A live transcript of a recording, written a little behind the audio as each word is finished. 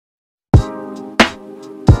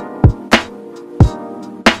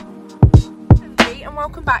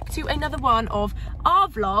welcome back to another one of our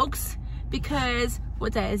vlogs, because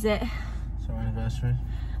what day is it? It's our anniversary.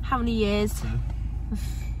 How many years? 2.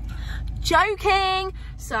 Joking!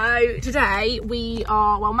 So today we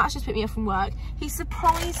are, well, Matt's just picked me up from work. He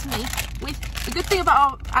surprised me with, the good thing about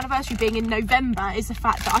our anniversary being in November is the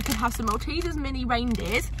fact that I can have some Maltesers mini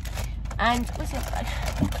reindeers and what's it like?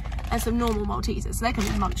 And some normal Maltesers, so they're going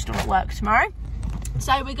to be munched on at work tomorrow.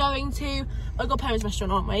 So we're going to a godparents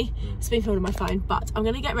restaurant, aren't we? It's been filmed on my phone, but I'm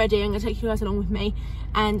going to get ready. I'm going to take you guys along with me,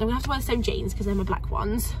 and I'm going to have to wear the same jeans because they're my black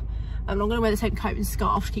ones. I'm not going to wear the same coat and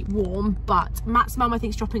scarf to keep warm, but Matt's mum I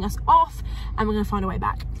think is dropping us off and we're going to find a way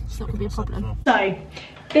back. It's not going to be a problem. So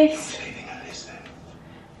this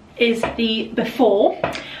is the before.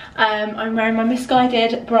 I'm wearing my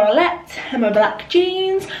misguided bralette and my black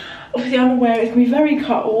jeans. Obviously I'm aware it's going to be very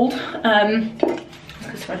cold.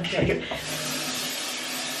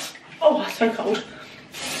 Oh, it's so cold.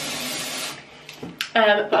 But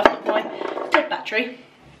I've got my dead battery.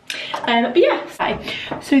 But yeah,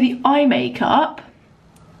 so the eye makeup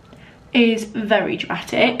is very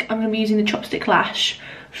dramatic. I'm going to be using the Chopstick Lash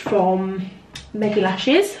from Meggie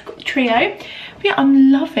Lashes. I've got the trio. But yeah,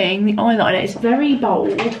 I'm loving the eyeliner. It's very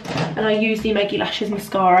bold, and I use the Meggie Lashes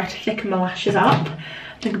mascara to thicken my lashes up. I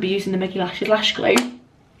think I'll be using the Meggie Lashes lash glue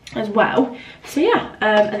as well. So yeah,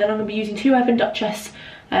 and then I'm going to be using 2 Urban Duchess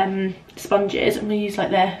sponges. I'm going to use like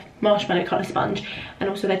their marshmallow colour sponge and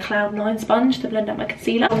also their Cloud9 sponge to blend out my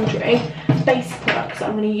concealer. Laundry base products that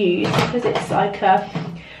I'm going to use because it's like a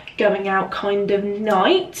going out kind of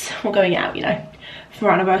night, or going out, you know, for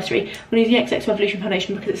our anniversary. I'm going to use the XX Revolution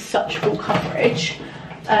foundation because it's such full coverage.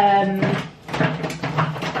 Then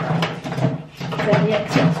the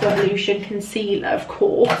XX Revolution concealer, of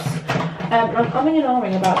course. I'm umming and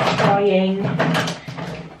ahhing about trying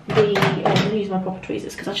I'm going to use my proper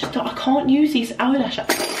tweezers because I can't use these eyelash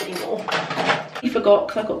applicators anymore. I forgot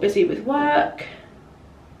because I got busy with work.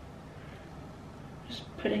 Just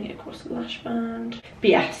putting it across the lash band. But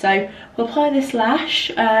yeah, so we'll apply this lash.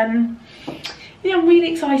 Yeah, I'm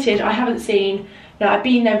really excited. I haven't seen, you know, I've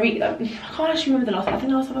been there, I can't actually remember the last time. I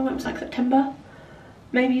think the last time I went was like September,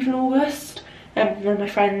 maybe even August. One of my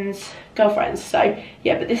friends' girlfriends. So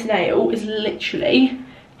yeah, but this nail is literally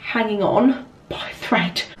hanging on by a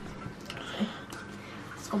thread.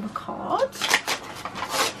 On the card.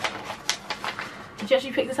 Did you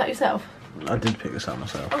actually pick this out yourself? I did pick this out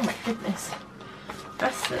myself. Oh my goodness.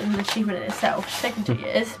 That's an achievement in itself. It's taken 2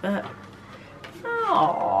 years, but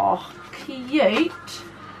oh, cute.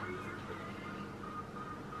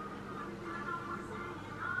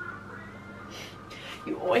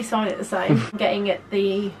 You always sign it the same. I'm getting it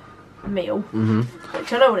the meal,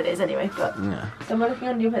 which I know what it is anyway, but yeah. So am I looking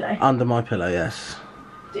under your pillow? Under my pillow, yes.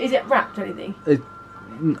 Is it wrapped or anything?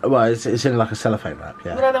 Well, it's in like a cellophane wrap,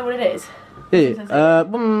 yeah. Would I know what it is? Yeah.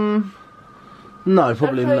 No,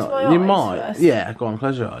 probably not. You might. First? Yeah, go on,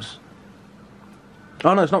 close your eyes.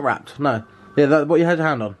 Oh no, it's not wrapped. No. Yeah, what you had your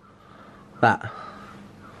hand on. That.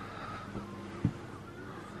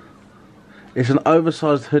 It's an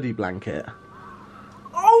oversized hoodie blanket.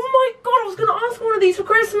 Oh my god, I was going to ask for one of these for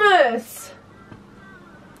Christmas.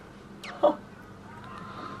 Oh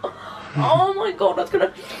my god, I was going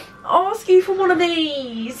to ask you for one of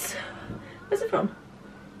these. Where's it from?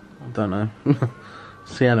 I don't know.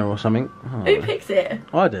 Sienna or something. Who picked it?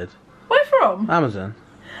 I did. Where from? Amazon.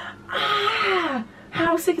 Ah,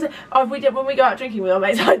 how sick is it? Oh, when we go out drinking with our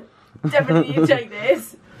mates, I definitely need to take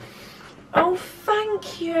this. Oh,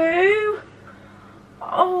 thank you.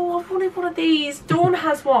 Oh, I've wanted one of these. Dawn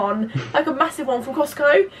has one, like a massive one from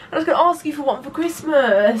Costco, and I was going to ask you for one for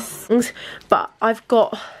Christmas. But I've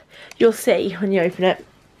got, you'll see when you open it,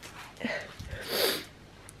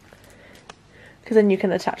 because then you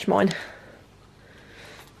can attach mine.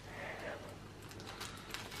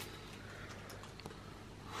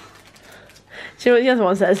 Do you know what the other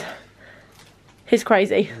one says? He's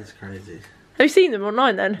crazy. It's crazy. Have you seen them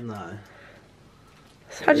online then? No.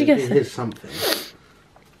 So how'd you guess it? Here's something.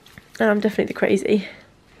 No, I'm definitely the crazy.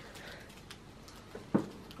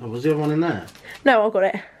 Oh, was the other one in there? No, I've got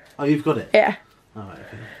it. Oh, you've got it? Yeah. Oh, right,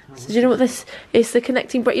 okay. Oh, so do you know what this is? The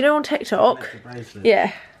connecting bracelet. You know on TikTok?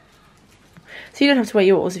 Yeah. So you don't have to wear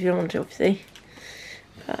yours if you don't want to, obviously.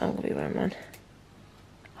 But I'm going to be wearing mine.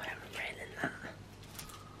 I don't really in that.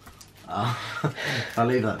 Oh, I'll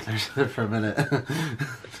leave that for a minute.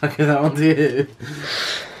 I'll give that one to you.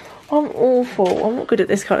 I'm awful. I'm not good at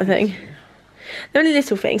this kind of thing. They're only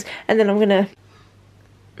little things, and then I'm gonna.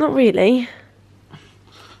 Not really.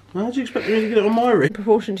 How do you expect me to get it on my wrist? In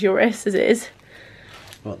proportion to your wrist as it is.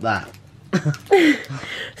 What, that?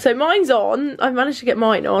 So mine's on. I've managed to get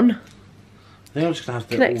mine on. I think I'm just gonna have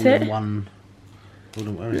to connect all it in one. Hold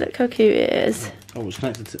on, where is it? Look how cute it is. Oh, it's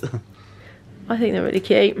connected to... I think they're really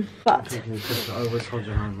cute. But I always hold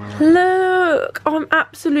your hand like that. look, I'm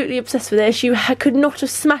absolutely obsessed with this. You could not have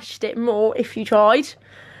smashed it more if you tried.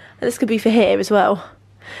 And this could be for here as well.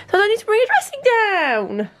 So I don't need to bring a dressing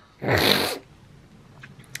down.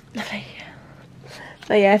 Lovely.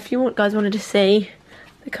 So yeah, if you guys wanted to see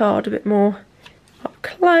the card a bit more up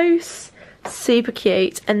close, super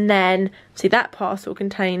cute. And then, see, that parcel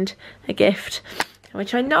contained a gift,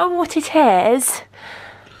 which I know what it is.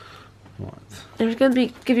 What? I'm going to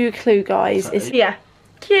give you a clue, guys. It's, yeah,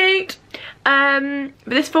 cute. But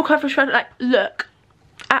this full coverage, like, look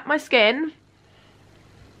at my skin.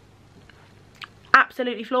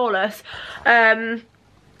 Absolutely flawless.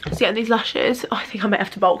 So yeah, these lashes, I think I might have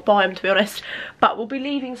to bulk buy them, to be honest. But we'll be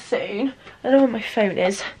leaving soon. I don't know where my phone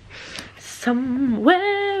is.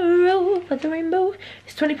 Somewhere over the rainbow.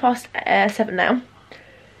 It's 7 now.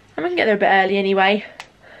 I'm gonna get there a bit early anyway.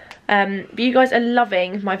 But you guys are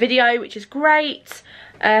loving my video, which is great.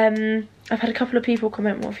 I've had a couple of people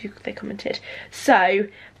comment. What have they commented? So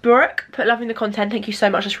Brooke put loving the content. Thank you so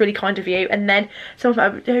much. That's really kind of you. And then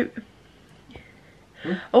someone put,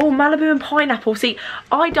 oh, Malibu and pineapple. See,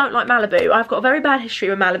 I don't like Malibu. I've got a very bad history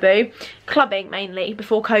with Malibu, clubbing mainly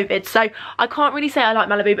before COVID, so I can't really say I like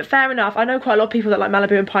Malibu, but fair enough. I know quite a lot of people that like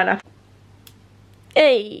Malibu and pineapple.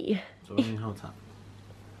 Hey. So when you hold that.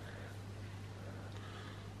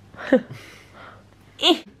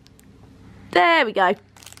 There we go.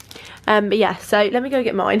 But yeah, so let me go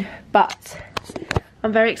get mine. But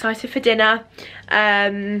I'm very excited for dinner.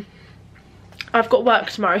 I've got work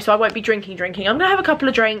tomorrow, so I won't be drinking. I'm gonna have a couple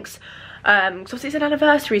of drinks, because obviously it's an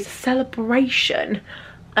anniversary, it's a celebration.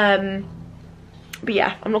 But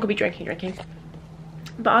yeah, I'm not gonna be drinking.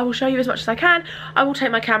 But I will show you as much as I can. I will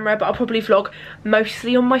take my camera, but I'll probably vlog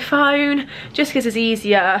mostly on my phone, just because it's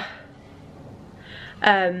easier.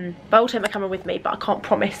 But I will take my camera with me, but I can't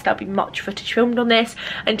promise there'll be much footage filmed on this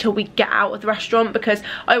until we get out of the restaurant, because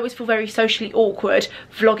I always feel very socially awkward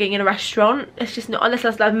vlogging in a restaurant. It's just not, unless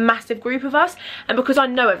there's a massive group of us, and because I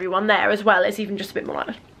know everyone there as well, it's even just a bit more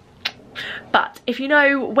like. But if you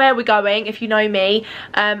know where we're going, if you know me,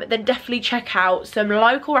 then definitely check out some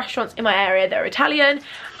local restaurants in my area that are Italian,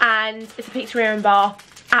 and it's a pizzeria and bar,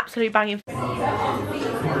 absolutely banging.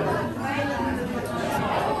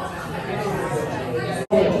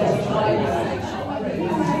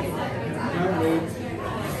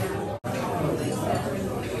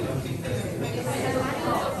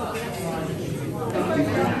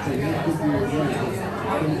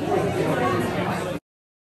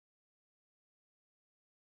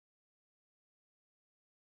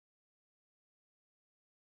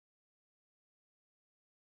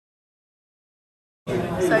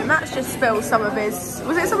 So Matt's just spilled some of his,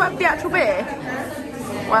 was it some of the actual beer?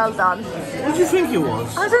 Well done. What do you think it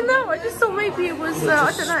was? I don't know, I just thought maybe it was,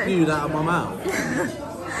 I don't know. Spewed out of my mouth.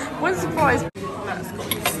 One surprise. Matt's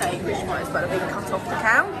got his steak, which might as well have been cut off the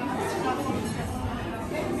cow.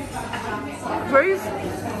 Approve?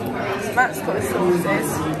 So Matt's got his sauces.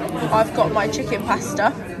 I've got my chicken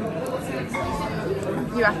pasta.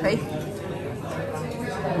 You happy?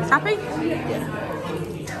 Happy? Yeah.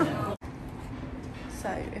 So,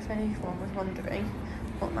 if anyone was wondering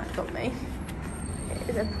what Matt got me, it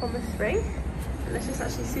is a promise ring. Let's just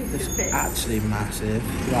actually see if it fits. It's actually massive,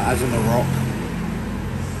 like as in a rock.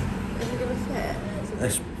 Is it going to fit?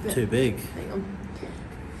 It's too big. Hang on.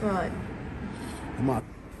 Right.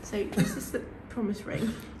 So, this is the promise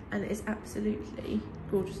ring, and it is absolutely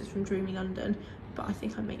gorgeous. It's from Dreamy London, but I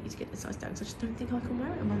think I may need to get the size down because I just don't think I can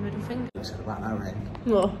wear it on my middle finger. About that ring.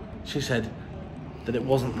 What? She said that it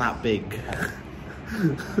wasn't that big.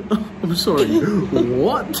 I'm sorry.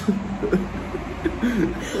 What?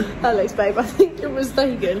 Alex, babe, I think you're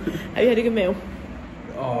mistaken. Have you had a good meal?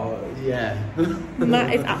 Oh, yeah.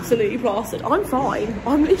 Matt is absolutely plastered. I'm fine.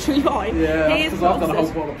 I'm literally fine. Yeah, he is because I've done a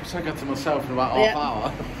whole bottle of Prosecco to myself in about half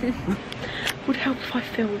hour. Would help if I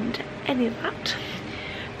filmed any of that.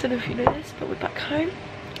 Don't know if you know this, but we're back home.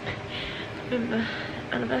 Remember,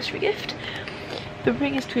 anniversary gift. The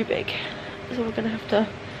ring is too big, so we're going to have to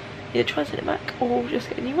either try and send it back or just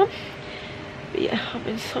get a new one. But yeah, I'm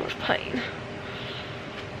in so much pain.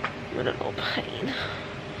 I'm in a lot of pain.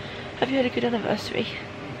 Have you had a good anniversary?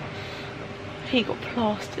 He got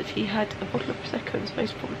plastered. He had a bottle of Prosecco in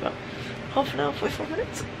space probably about half an hour, 45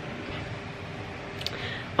 minutes.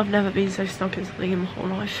 I've never been so snug in something in my whole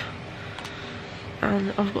life.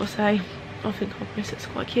 And I've got to say, I think I'll miss it's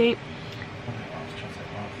quite cute.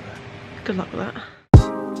 Good luck with that.